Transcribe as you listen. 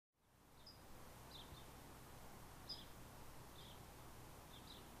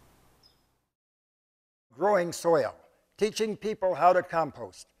growing soil, teaching people how to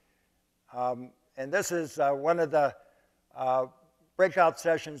compost. And this is one of the breakout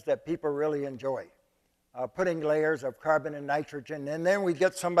sessions that people really enjoy. Putting layers of carbon and nitrogen, and then we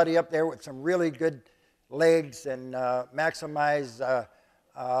get somebody up there with some really good legs and maximize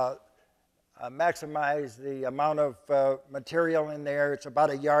the amount of material in there. It's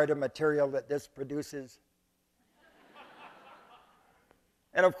about a yard of material that this produces.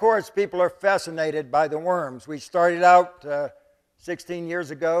 And of course, people are fascinated by the worms. We started out 16 years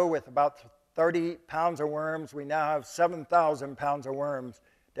ago with about 30 pounds of worms. We now have 7,000 pounds of worms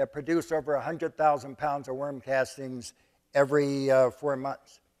that produce over 100,000 pounds of worm castings every 4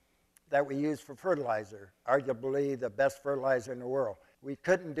 months that we use for fertilizer, arguably the best fertilizer in the world. We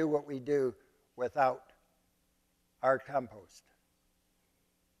couldn't do what we do without our compost.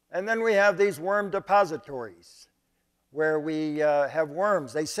 And then we have these worm depositories where we have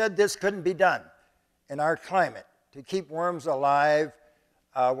worms. They said this couldn't be done in our climate to keep worms alive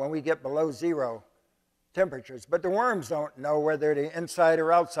when we get below 0 temperatures. But the worms don't know whether they're inside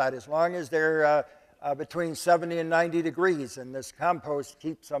or outside as long as they're between 70 and 90 degrees, and this compost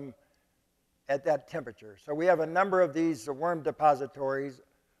keeps them at that temperature. So we have a number of these worm depositories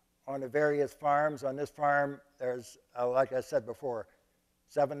on the various farms. On this farm, there's, like I said before,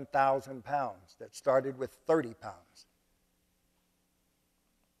 7,000 pounds that started with 30 pounds.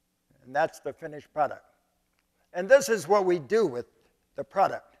 And that's the finished product. And this is what we do with the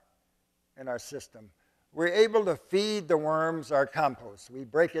product in our system. We're able to feed the worms our compost. We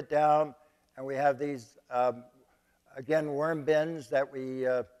break it down, and we have these, again, worm bins that we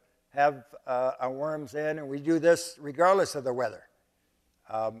have our worms in, and we do this regardless of the weather.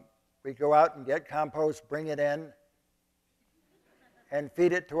 We go out and get compost, bring it in, and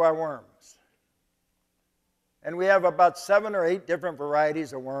feed it to our worms. And we have about 7 or 8 different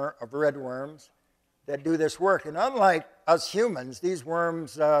varieties of red worms that do this work. And unlike us humans, these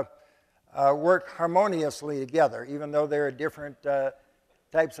worms work harmoniously together, even though there are different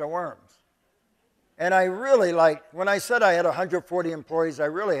types of worms. And I really like, when I said I had 140 employees, I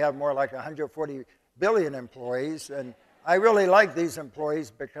really have more like 140 billion employees. And I really like these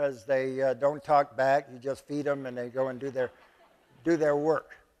employees because they don't talk back. You just feed them and they go and do their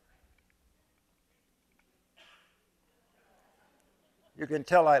work. You can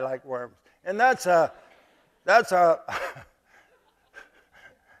tell I like worms. And that's a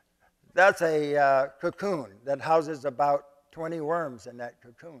cocoon that houses about 20 worms in that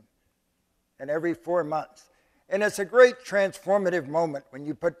cocoon. And every 4 months. And it's a great transformative moment when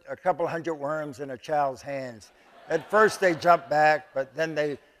you put a couple hundred worms in a child's hands. At first they jump back, but then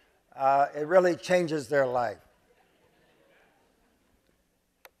it really changes their life.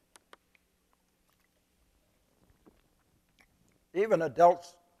 Even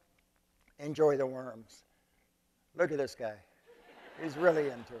adults enjoy the worms. Look at this guy. He's really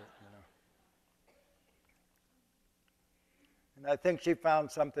into it, you know. And I think she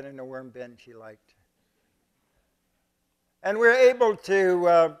found something in the worm bin she liked. And we're able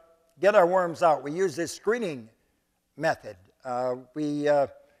to get our worms out. We use this screening method. We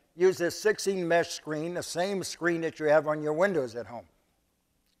use this 16 mesh screen, the same screen that you have on your windows at home.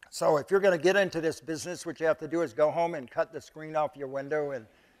 So if you're going to get into this business, what you have to do is go home and cut the screen off your window, and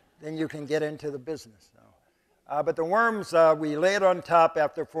then you can get into the business. So, but the worms, we lay it on top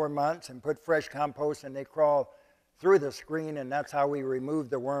after 4 months and put fresh compost, and they crawl through the screen, and that's how we remove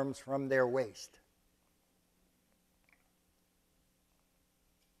the worms from their waste.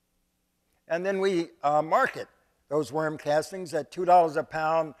 And then we market those worm castings at $2 a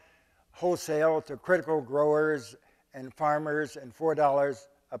pound wholesale to critical growers and farmers, and $4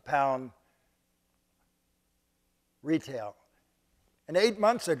 a pound retail. And 8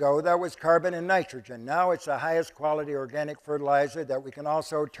 months ago, that was carbon and nitrogen. Now it's the highest quality organic fertilizer that we can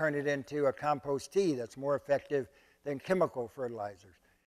also turn it into a compost tea that's more effective than chemical fertilizers.